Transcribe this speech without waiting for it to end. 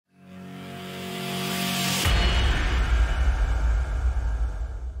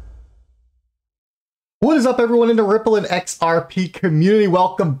What is up, everyone in the Ripple and XRP community?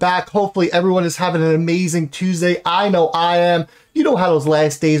 Welcome back. Hopefully everyone is having an amazing Tuesday. I know I am. You know how those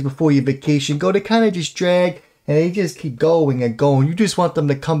last days before your vacation go, they kind of just drag and they just keep going and going. You just want them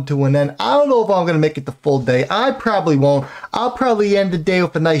to come to an end. I don't know if I'm going to make it the full day. I probably won't. I'll probably end the day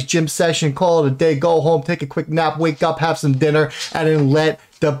with a nice gym session, call it a day, go home, take a quick nap, wake up, have some dinner, and then let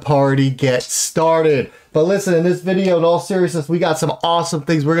the party get started. But listen, in this video, in all seriousness, we got some awesome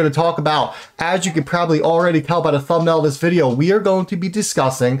things we're going to talk about. As you can probably already tell by the thumbnail of this video, we are going to be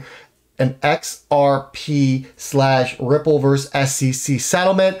discussing an XRP / Ripple versus SEC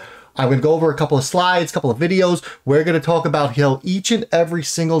settlement. I'm going to go over a couple of slides, a couple of videos. We're going to talk about how each and every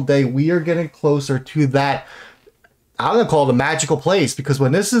single day we are getting closer to that, I'm going to call it a magical place, because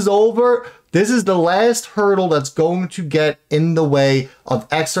when this is over, this is the last hurdle that's going to get in the way of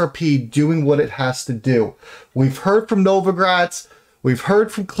XRP doing what it has to do. We've heard from Novogratz, we've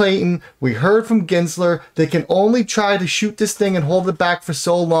heard from Clayton, we heard from Gensler. They can only try to shoot this thing and hold it back for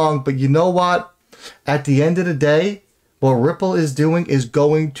so long, but you know what? At the end of the day, what Ripple is doing is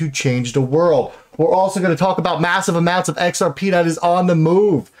going to change the world. We're also going to talk about massive amounts of XRP that is on the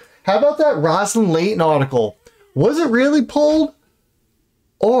move. How about that Rosalind Layton article? Was it really pulled?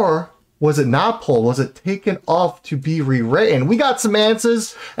 Or was it not pulled? Was it taken off to be rewritten? We got some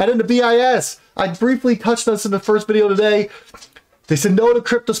answers. And in the BIS, I briefly touched on this in the first video today. They said no to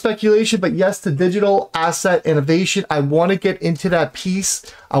crypto speculation, but yes to digital asset innovation. I want to get into that piece.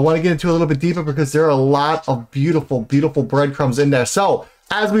 I want to get into a little bit deeper because there are a lot of beautiful, beautiful breadcrumbs in there. So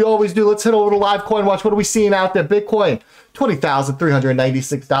as we always do, let's head over to live coin watch. What are we seeing out there? Bitcoin,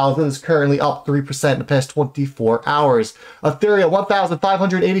 $20,396. It is currently up 3% in the past 24 hours. Ethereum,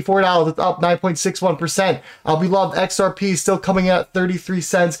 $1,584. It's up 9.61%. Our beloved XRP still coming in at 33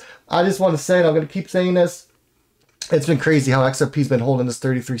 cents. I just want to say, and I'm going to keep saying this, it's been crazy how XRP's been holding this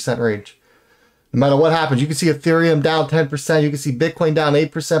 33-cent range. No matter what happens, you can see Ethereum down 10%, you can see Bitcoin down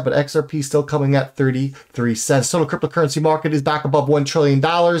 8%, but XRP still coming at 33 cents. Total cryptocurrency market is back above $1 trillion.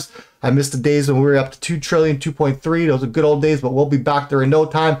 I missed the days when we were up to 2 trillion, 2.3. Those are good old days, but we'll be back there in no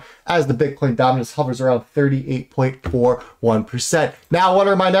time as the Bitcoin dominance hovers around 38.41%. Now, I want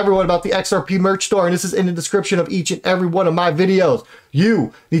to remind everyone about the XRP merch store, and this is in the description of each and every one of my videos.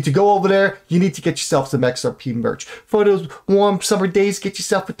 You need to go over there. You need to get yourself some XRP merch. For those warm summer days, get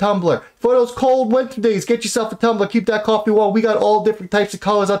yourself a tumbler. For those cold winter days, get yourself a tumbler. Keep that coffee warm. We got all different types of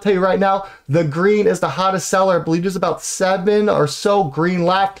colors. I'll tell you right now, the green is the hottest seller. I believe there's about 7 or so green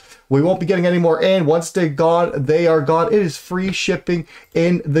left. We won't be getting any more in. Once they're gone, they are gone. It is free shipping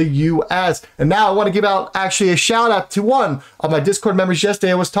in the US. And now I want to give out actually a shout out to one of my Discord members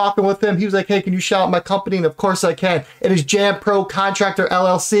yesterday. I was talking with him. He was like, hey, can you shout out my company? And of course I can. It is Jam Pro Contractor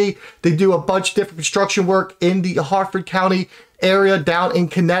LLC. They do a bunch of different construction work in the Hartford County area down in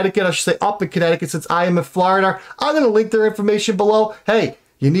Connecticut. I should say up in Connecticut since I am in Florida. I'm going to link their information below. Hey,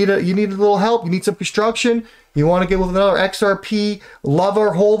 you need a little help. You need some construction. You want to get with another XRP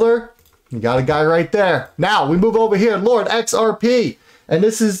lover holder? You got a guy right there. Now we move over here, Lord XRP, and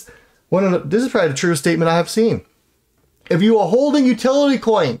this is probably the truest statement I have seen. If you are holding utility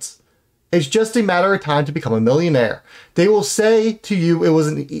coins, it's just a matter of time to become a millionaire. They will say to you it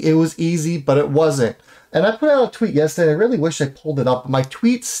was easy, but it wasn't. And I put out a tweet yesterday. I really wish I pulled it up. My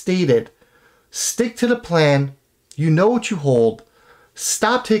tweet stated, "Stick to the plan. You know what you hold.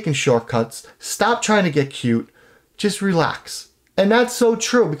 Stop taking shortcuts. Stop trying to get cute. Just relax." And that's so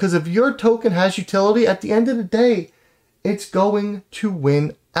true, because if your token has utility, at the end of the day, it's going to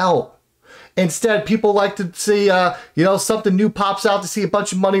win out. Instead, people like to see, something new pops out, to see a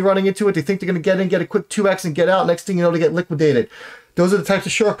bunch of money running into it. They think they're going to get in, get a quick 2x and get out. Next thing you know, they get liquidated. Those are the types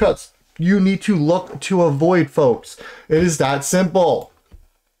of shortcuts you need to look to avoid, folks. It is that simple.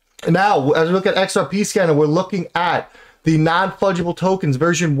 Now, as we look at XRP Scanner, we're looking at the non-fungible tokens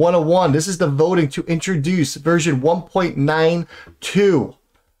version 101. This is the voting to introduce version 1.92,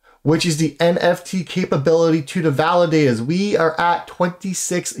 which is the NFT capability to the validators. We are at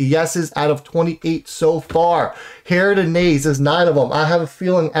 26 yeses out of 28 so far. Here are the nays. There's 9 of them. I have a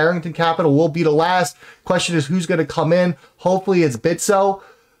feeling Arlington Capital will be the last. Question is who's going to come in. Hopefully it's Bitso.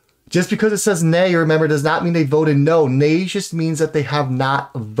 Just because it says nay, remember, does not mean they voted no. Nay just means that they have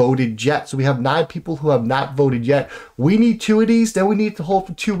not voted yet. So we have 9 people who have not voted yet. We need 2 of these. Then we need to hold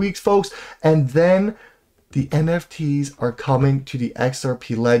for 2 weeks, folks. And then the NFTs are coming to the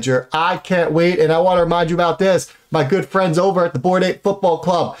XRP ledger. I can't wait. And I want to remind you about this. My good friends over at the Bored Ape Football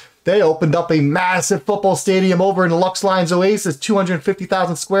Club. They opened up a massive football stadium over in Lux Lines Oasis,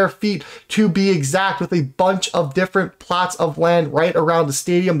 250,000 square feet to be exact, with a bunch of different plots of land right around the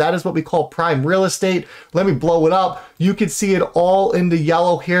stadium. That is what we call prime real estate. Let me blow it up. You can see it all in the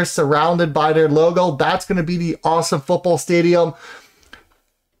yellow here, surrounded by their logo. That's going to be the awesome football stadium.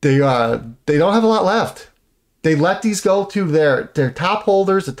 They don't have a lot left. They let these go to their top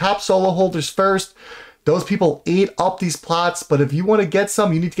holders, the top solo holders first. Those people ate up these plots, but if you want to get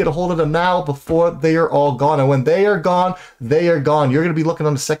some, you need to get a hold of them now before they are all gone. And when they are gone, they are gone. You're going to be looking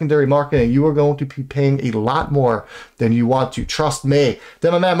on the secondary market, and you are going to be paying a lot more than you want to. Trust me.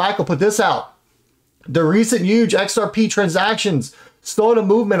 Then my man Michael put this out. The recent huge XRP transactions saw a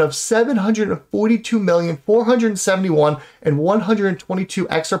movement of 742,471 and 122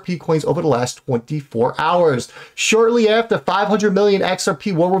 XRP coins over the last 24 hours. Shortly after, 500 million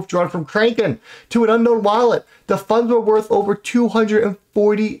XRP were withdrawn from Kraken to an unknown wallet. The funds were worth over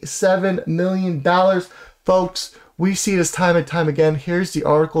 $247 million. Folks, we see this time and time again. Here's the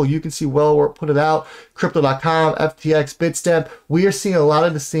article. You can see well put it out. Crypto.com, FTX, Bitstamp. We are seeing a lot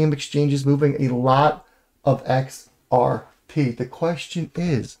of the same exchanges moving a lot of XRP. The question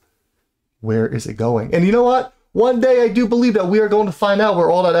is, where is it going? And you know what? One day I do believe that we are going to find out where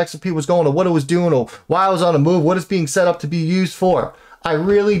all that XRP was going, or what it was doing, or why it was on a move, what it's being set up to be used for. I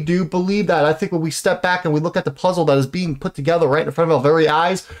really do believe that. I think when we step back and we look at the puzzle that is being put together right in front of our very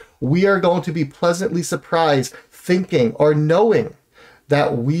eyes, we are going to be pleasantly surprised, thinking or knowing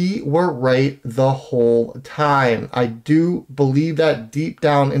that we were right the whole time. I do believe that deep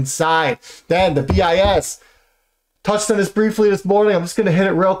down inside. Then the BIS touched on this briefly this morning. I'm just going to hit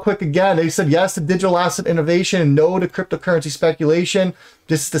it real quick again. They said yes to digital asset innovation, no to cryptocurrency speculation.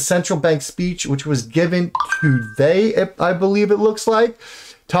 This is the central bank speech, which was given today, I believe it looks like.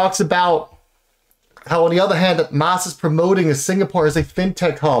 Talks about how, on the other hand, that Mas is promoting Singapore as a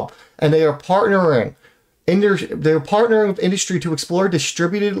fintech hub, and they are partnering. They're partnering with industry to explore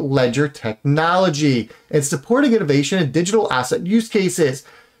distributed ledger technology and supporting innovation in digital asset use cases.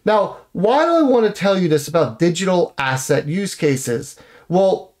 Now, why do I want to tell you this about digital asset use cases?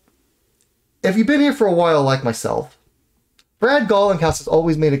 Well, if you've been here for a while like myself, Brad Garlinghouse has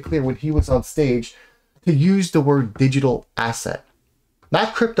always made it clear when he was on stage to use the word digital asset,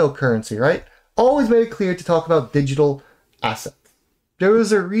 not cryptocurrency, right? Always made it clear to talk about digital assets. There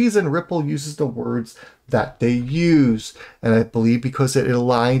is a reason Ripple uses the words that they use, and I believe because it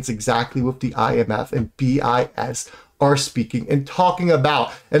aligns exactly with the IMF and BIS are speaking and talking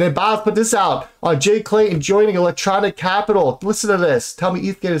about. And then Bob put this out on Jay Clayton joining XLUX. Listen to this. Tell me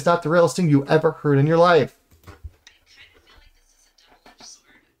ETHgate is not the realest thing you ever heard in your life.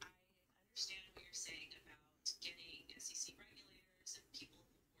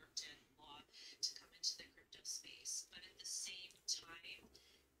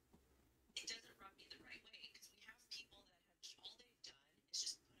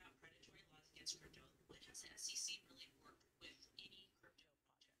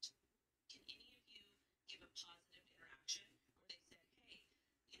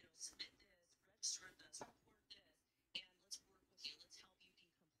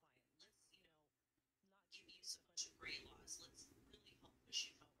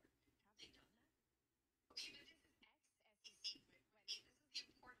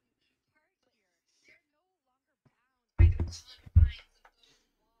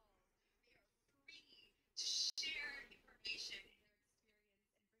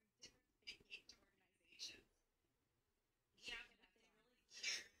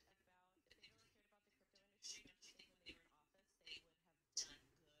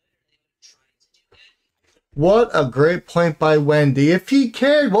 What a great point by Wendy. If he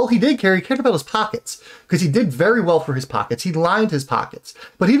cared, well, he did care. He cared about his pockets because he did very well for his pockets. He lined his pockets,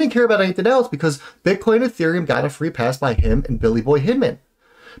 but he didn't care about anything else because Bitcoin and Ethereum got a free pass by him and Billy Boy Hinman.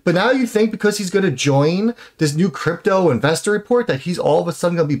 But now you think because he's going to join this new crypto investor report that he's all of a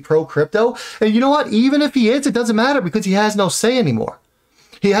sudden going to be pro-crypto. And you know what? Even if he is, it doesn't matter because he has no say anymore.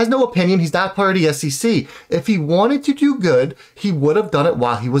 He has no opinion. He's not part of the SEC. If he wanted to do good, he would have done it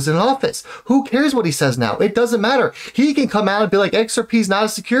while he was in office. Who cares what he says now? It doesn't matter. He can come out and be like, XRP is not a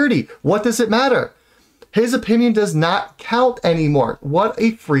security. What does it matter? His opinion does not count anymore. What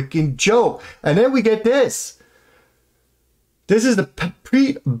a freaking joke. And then we get this. This is the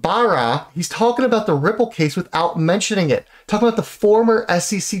Preet Bharara. He's talking about the Ripple case without mentioning it. Talking about the former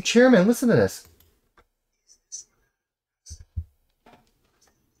SEC chairman. Listen to this.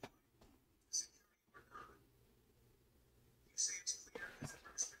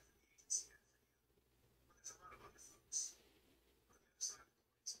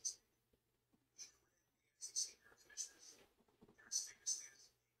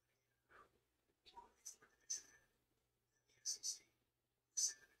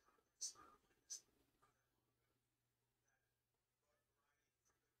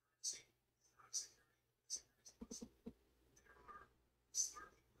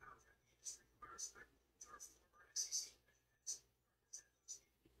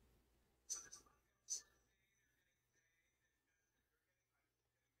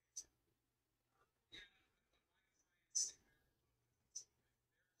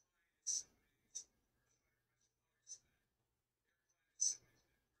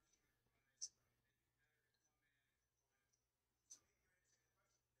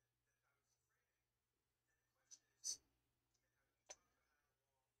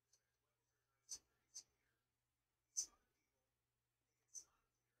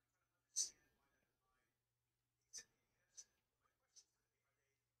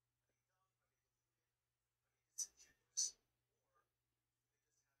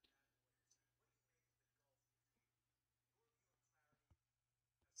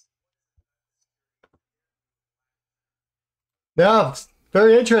 Yeah, it's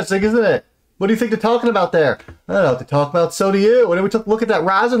very interesting, isn't it? What do you think they're talking about there? I don't know what to talk about. So do you. And then we took a look at that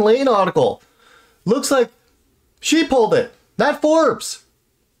Rosin Lane article. Looks like she pulled it, not Forbes.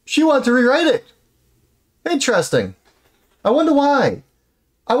 She wanted to rewrite it. Interesting. I wonder why.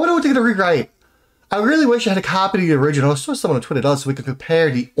 I wonder what they're going to rewrite. I really wish I had a copy of the original. I saw someone on Twitter does so we could compare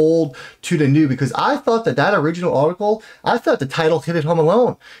the old to the new, because I thought that original article, I thought the title hit it home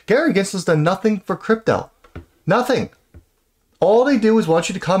alone. Gary Gensler's done nothing for crypto. Nothing. All they do is want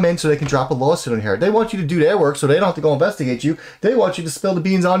you to come in so they can drop a lawsuit on here. They want you to do their work so they don't have to go investigate you. They want you to spill the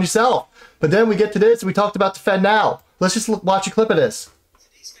beans on yourself. But then we get to this and we talked about the Fed now. Let's just watch a clip of this.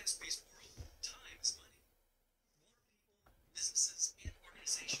 Today's fast-paced world, time is money. More people, businesses, and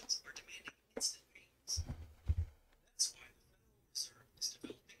organizations are demanding instant payments. That's why the Federal Reserve is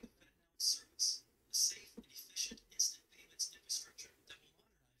developing the FedNow service, a safe and efficient instant payments infrastructure that will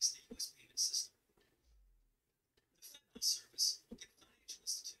modernize the U.S. payment system. The FedNow service will give financial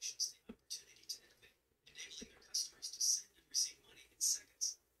institutions the opportunity to innovate, enabling their customers to send and receive money in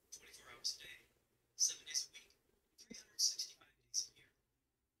seconds, 24 hours a day, 7 days a week, 365 days a year.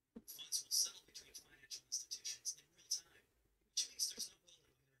 Funds will settle between financial institutions in real time, which means there's no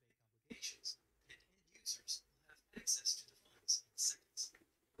build-up of interbank obligations, and end users will have access to the funds in seconds.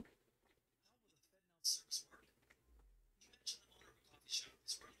 How will the FedNow service work? Imagine the owner of a coffee shop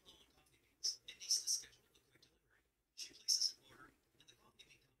is running low on coffee beans and needs to schedule a quick delivery. She places an order, and the coffee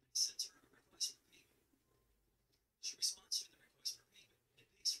bean company sends her a request for payment. She responds to the request for payment and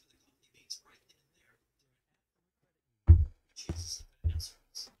pays for the coffee beans right then and there through an app from her credit union, which uses the FedNow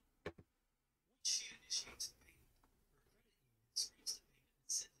service. Once she initiates the payment, her credit union screens the payment and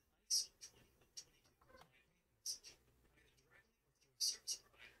sends an ISO 20022 compliant payment message, either directly or through a service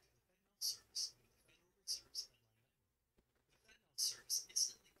provider to the FedNow service or the Federal Reserve's headline network. The FedNow service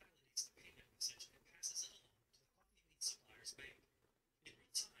instantly validates the payment message and passes it along to the coffee bean supplier's bank. In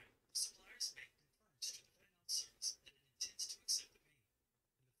real time, the supplier's bank confirms to the FedNow service that it intends to accept the payment,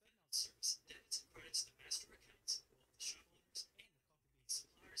 and the FedNow service debits and credits the master accounts of both the shop owners and the coffee bean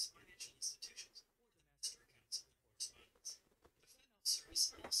supplier's financial institutions, or the master accounts of the correspondents. The FedNow service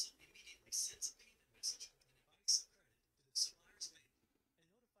also immediately sends a payment message with an advice of credit to the supplier's bank and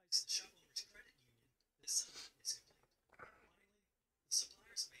notifies the shop owner's credit union that settlement is complete. Finally, the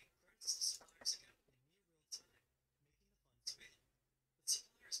supplier's bank credits the supplier's account in near real time, making the funds available. The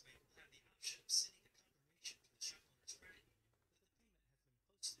supplier's bank will have the option of sending a confirmation to the shop owner's credit union that the payment has been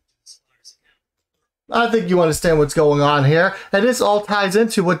posted to the supplier's account. I think you understand what's going on here. And this all ties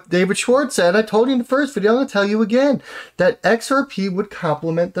into what David Schwartz said. I told you in the first video, I'm going to tell you again, that XRP would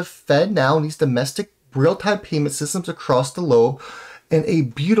complement the FedNow and these domestic real-time payment systems across the globe in a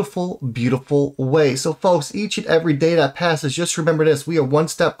beautiful, beautiful way. So folks, each and every day that passes, just remember this, we are one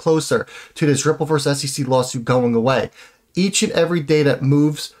step closer to this Ripple versus SEC lawsuit going away. Each and every day that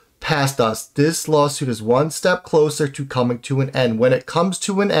moves past us, this lawsuit is one step closer to coming to an end. When it comes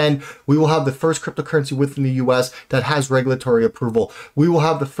to an end, we will have the first cryptocurrency within the US that has regulatory approval. We will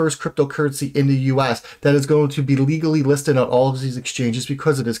have the first cryptocurrency in the US that is going to be legally listed on all of these exchanges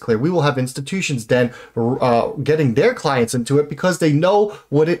because it is clear. We will have institutions then getting their clients into it because they know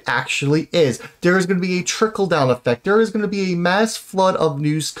what it actually is. There is going to be a trickle-down effect. There is going to be a mass flood of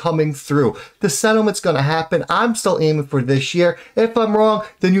news coming through. The settlement's going to happen. I'm still aiming for this year. If I'm wrong,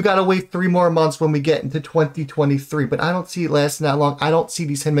 then you got to wait 3 more months when we get into 2023, but I don't see it lasting that long. I don't see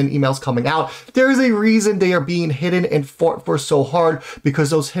these Hinman emails coming out. There is a reason they are being hidden and fought for so hard, because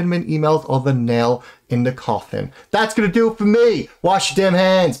those Hinman emails are the nail in the coffin. That's going to do it for me. Wash your damn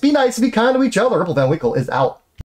hands. Be nice and be kind to each other. Ripple Van Winkle is out.